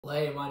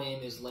Hey, my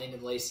name is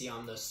Landon Lacey.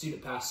 I'm the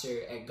student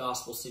pastor at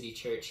Gospel City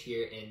Church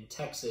here in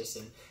Texas.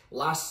 And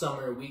last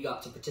summer, we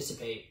got to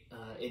participate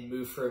in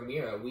Move for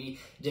Amirah. We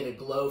did a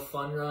Glow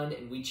Fun Run,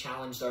 and we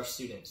challenged our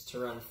students to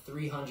run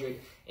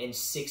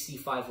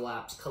 365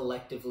 laps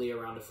collectively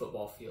around a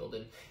football field.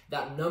 And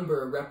that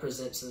number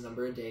represents the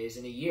number of days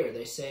in a year.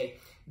 They say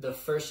the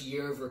first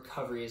year of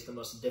recovery is the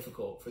most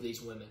difficult for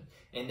these women,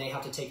 and they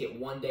have to take it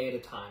one day at a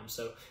time.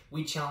 So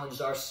we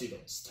challenged our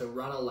students to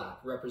run a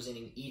lap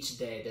representing each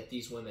day that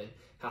these women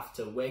have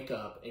to wake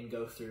up and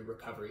go through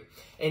recovery.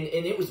 And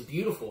it was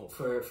beautiful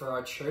for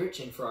our church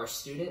and for our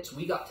students.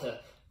 We got to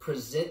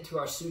present to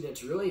our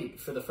students, really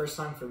for the first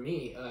time for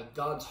me,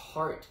 God's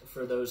heart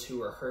for those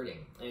who are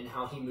hurting and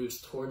how he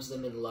moves towards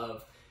them in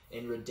love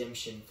and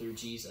redemption through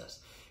Jesus.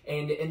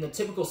 And in the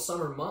typical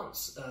summer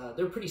months,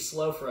 they're pretty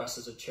slow for us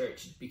as a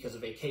church because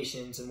of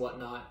vacations and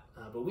whatnot.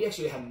 But we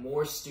actually had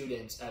more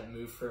students at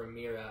Move for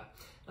Amirah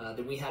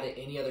than we had at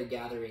any other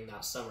gathering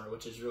that summer,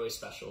 which is really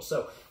special.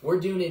 So we're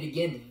doing it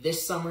again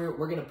this summer.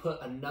 We're going to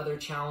put another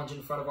challenge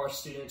in front of our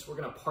students. We're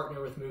going to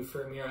partner with Move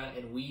for Amirah,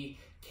 and we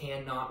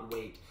cannot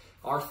wait.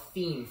 Our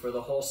theme for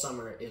the whole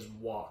summer is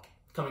walk,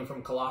 coming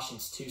from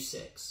Colossians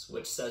 2:6,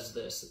 which says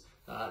this: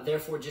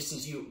 therefore, just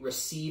as you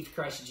received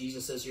Christ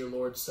Jesus as your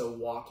Lord, so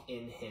walk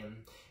in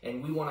him.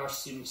 And we want our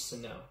students to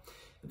know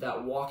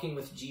that walking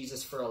with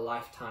Jesus for a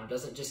lifetime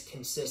doesn't just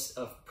consist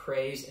of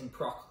praise and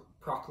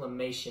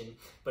proclamation,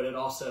 but it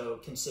also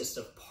consists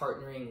of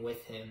partnering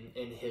with him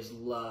in his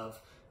love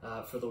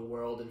for the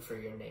world and for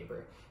your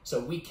neighbor. So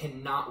we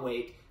cannot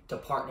wait to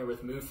partner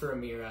with Move for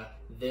Amirah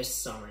this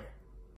summer.